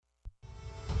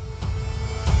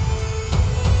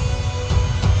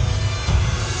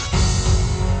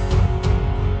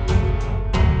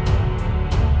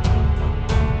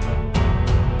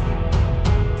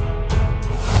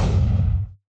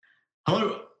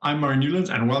I'm Murray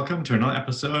Newlands, and welcome to another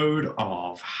episode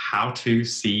of How to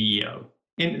CEO.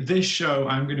 In this show,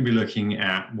 I'm going to be looking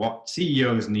at what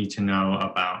CEOs need to know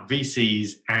about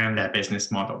VCs and their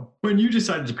business model. When you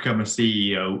decided to become a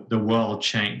CEO, the world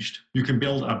changed. You can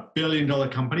build a billion-dollar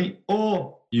company,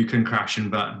 or you can crash and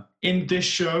burn. In this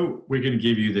show, we're going to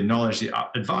give you the knowledge, the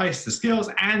advice, the skills,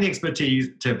 and the expertise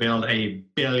to build a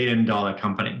billion-dollar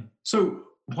company. So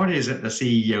what is it the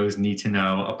CEOs need to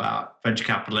know about venture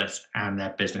capitalists and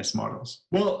their business models?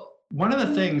 Well, one of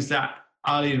the things that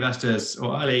early investors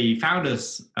or early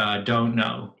founders don't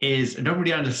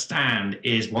really understand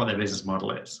is what their business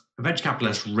model is. Venture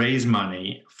capitalists raise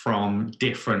money from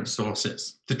different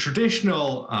sources. The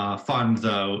traditional fund,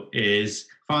 though, is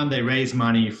they raise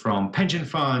money from pension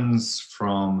funds,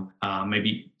 from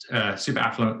maybe super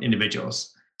affluent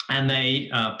individuals. And they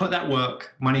put that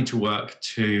money to work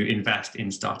to invest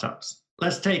in startups.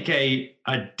 Let's take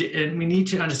we need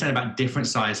to understand about different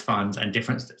size funds and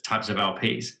different types of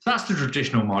LPs. So that's the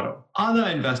traditional model. Other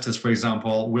investors, for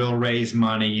example, will raise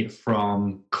money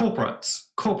from corporates,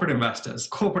 corporate investors,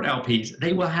 corporate LPs.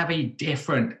 They will have a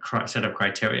different set of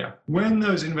criteria. When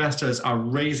those investors are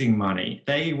raising money,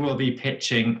 they will be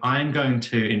pitching, I'm going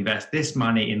to invest this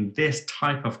money in this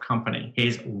type of company.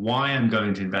 Here's why I'm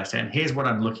going to invest it, and here's what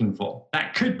I'm looking for.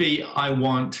 That could be, I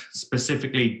want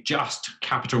specifically just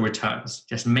capital returns.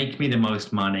 Just make me the most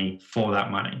money for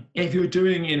that money. If you're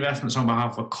doing investments on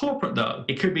behalf of a corporate, though,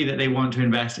 it could be that they want to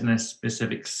invest in a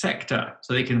specific sector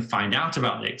so they can find out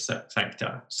about the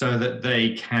sector, so that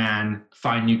they can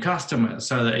find new customers,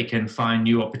 so that they can find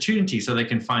new opportunities, so they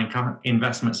can find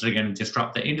investments that are going to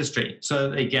disrupt the industry, so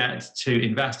that they get to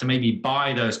invest and maybe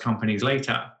buy those companies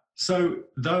later. So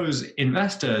those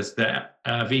investors, the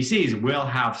VCs, will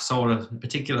have sold a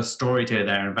particular story to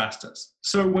their investors.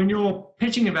 So when you're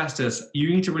pitching investors, you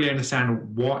need to really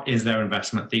understand what is their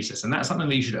investment thesis. And that's something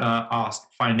that you should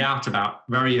find out about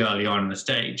very early on in the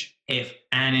stage. If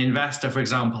an investor, for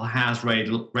example, has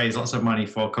raised lots of money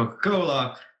for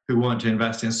Coca-Cola, who want to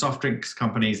invest in soft drinks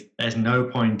companies, there's no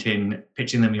point in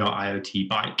pitching them your IoT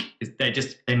bike.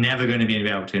 They're never going to be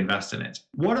able to invest in it.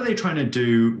 What are they trying to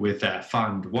do with their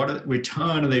fund? What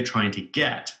return are they trying to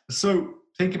get? So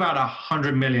think about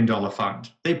 $100 million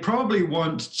fund. They probably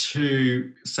want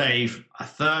to save a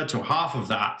third to half of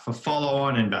that for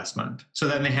follow-on investment. So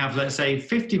then they have, let's say,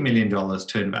 $50 million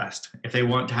to invest if they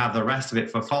want to have the rest of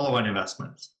it for follow-on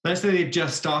investments. Let's say they've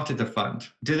just started the fund.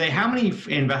 How many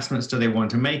investments do they want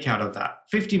to make out of that?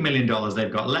 $50 million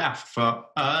they've got left for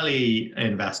early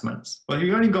investments. Well, if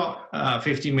you've only got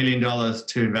 $50 million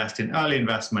to invest in early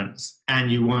investments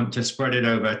and you want to spread it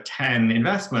over 10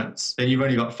 investments, then you've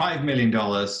only got $5 million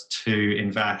to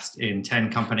invest in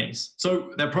 10 companies.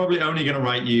 So they're probably only going to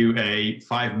write you a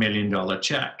 $5 million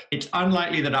check. It's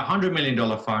unlikely that a $100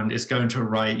 million fund is going to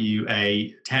write you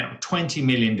a $10 or $20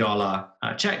 million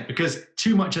check, because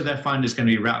too much of their fund is going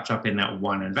to be wrapped up in that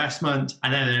one investment,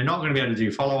 and then they're not going to be able to do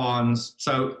follow-ons.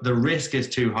 So the risk is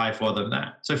too high for them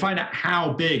there. So find out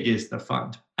how big is the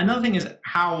fund. Another thing is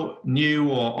how new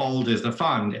or old is the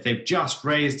fund. If they've just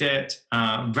raised it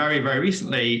very, very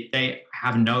recently, they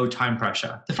have no time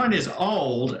pressure. The fund is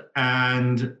old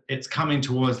and it's coming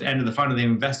towards the end of the fund and they've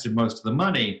invested most of the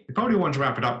money. They probably want to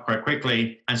wrap it up quite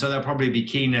quickly, and so they'll probably be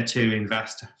keener to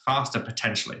invest faster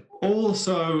potentially.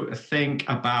 Also think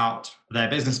about their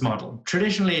business model.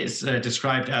 Traditionally, it's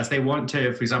described as they want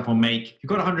to, for example, if you've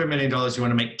got $100 million, you want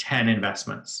to make 10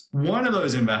 investments. One of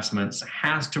those investments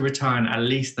has to return at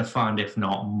least the fund, if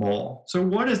not more. So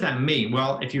what does that mean?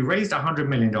 Well, if you raised a $100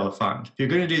 million fund, if you're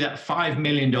going to do that $5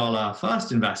 million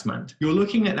first investment, you're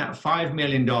looking at that $5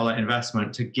 million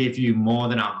investment to give you more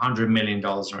than $100 million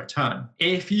in return.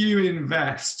 If you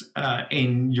invest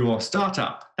in your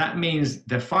startup, that means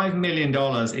the $5 million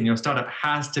in your startup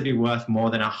has to be worth more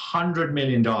than $100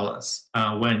 million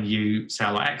when you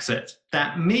sell or exit.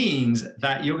 That means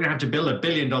that you're going to have to build a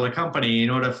billion-dollar company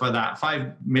in order for that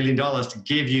 $5 million to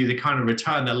give you the kind of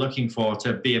return they're looking for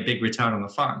to be a big return on the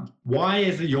fund. Why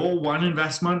is your one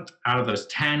investment out of those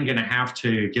 10 going to have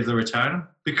to give the return?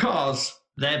 Because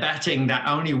they're betting that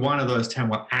only one of those 10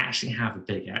 will actually have a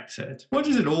big exit. What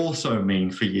does it also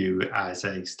mean for you as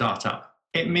a startup?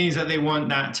 It means that they want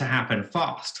that to happen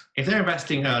fast. If they're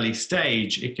investing early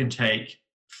stage, it can take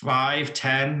 5,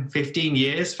 10, 15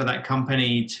 years for that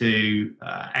company to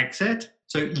exit.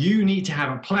 So you need to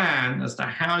have a plan as to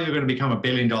how you're going to become a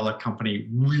billion-dollar company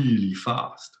really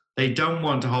fast. They don't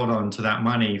want to hold on to that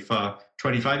money for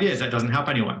 25 years. That doesn't help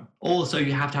anyone. Also,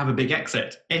 you have to have a big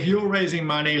exit. If you're raising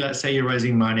money, let's say you're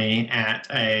raising money at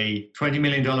a $20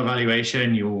 million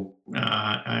valuation, you'll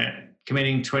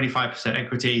committing 25%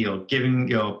 equity, you're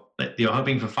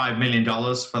hoping for $5 million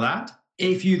for that.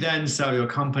 If you then sell your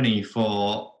company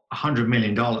for $100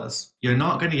 million, you're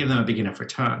not going to give them a big enough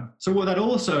return. So what that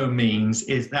also means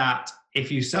is that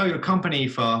if you sell your company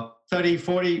for 30,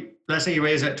 40, let's say you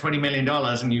raise it $20 million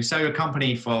and you sell your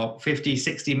company for $50,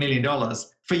 $60 million,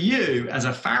 for you as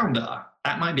a founder,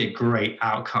 that might be a great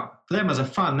outcome. For them as a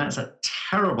fund, that's a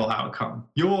terrible outcome.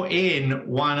 You're in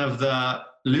one of the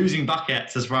losing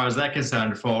buckets as far as they're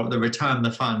concerned for the return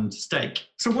the fund stake.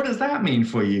 So what does that mean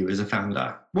for you as a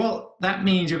founder? Well, that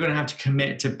means you're going to have to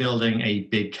commit to building a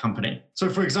big company. So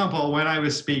for example, when I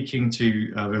was speaking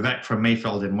to Vivek from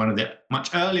Mayfield in one of the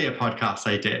much earlier podcasts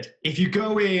I did, if you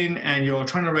go in and you're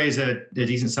trying to raise a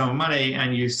decent sum of money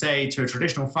and you say to a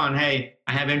traditional fund, hey,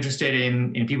 I have interested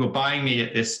in people buying me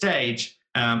at this stage,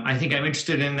 I think I'm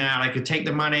interested in that. I could take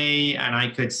the money and I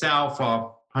could sell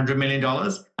for $100 million,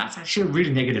 that's actually a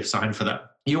really negative sign for them.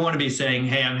 You want to be saying,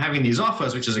 hey, I'm having these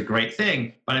offers, which is a great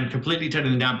thing, but I'm completely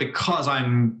turning them down because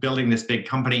I'm building this big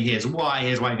company. Here's why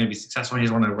I'm going to be successful.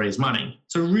 Here's why I'm going to raise money.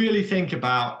 So really think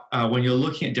about when you're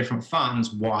looking at different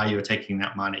funds, why you're taking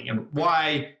that money and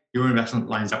why your investment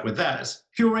lines up with theirs.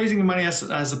 If you're raising money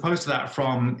as opposed to that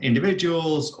from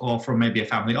individuals or from maybe a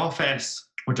family office,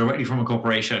 or directly from a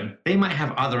corporation, they might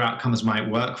have other outcomes might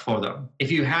work for them.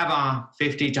 If you have a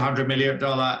 $50 to $100 million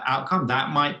outcome, that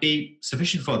might be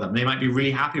sufficient for them. They might be really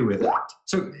happy with it.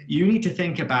 So you need to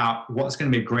think about what's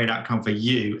going to be a great outcome for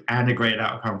you and a great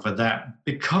outcome for them.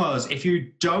 Because if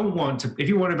you want to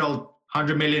build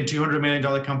 $100 million, $200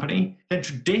 million company, then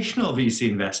traditional VC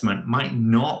investment might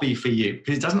not be for you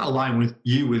because it doesn't align with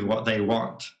you with what they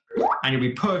want. And you'll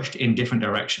be pushed in different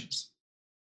directions.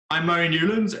 I'm Murray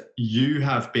Newlands. You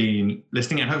have been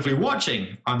listening and hopefully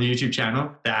watching on the YouTube channel,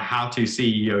 the How to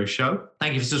CEO Show.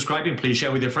 Thank you for subscribing. Please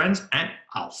share with your friends, and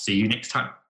I'll see you next time.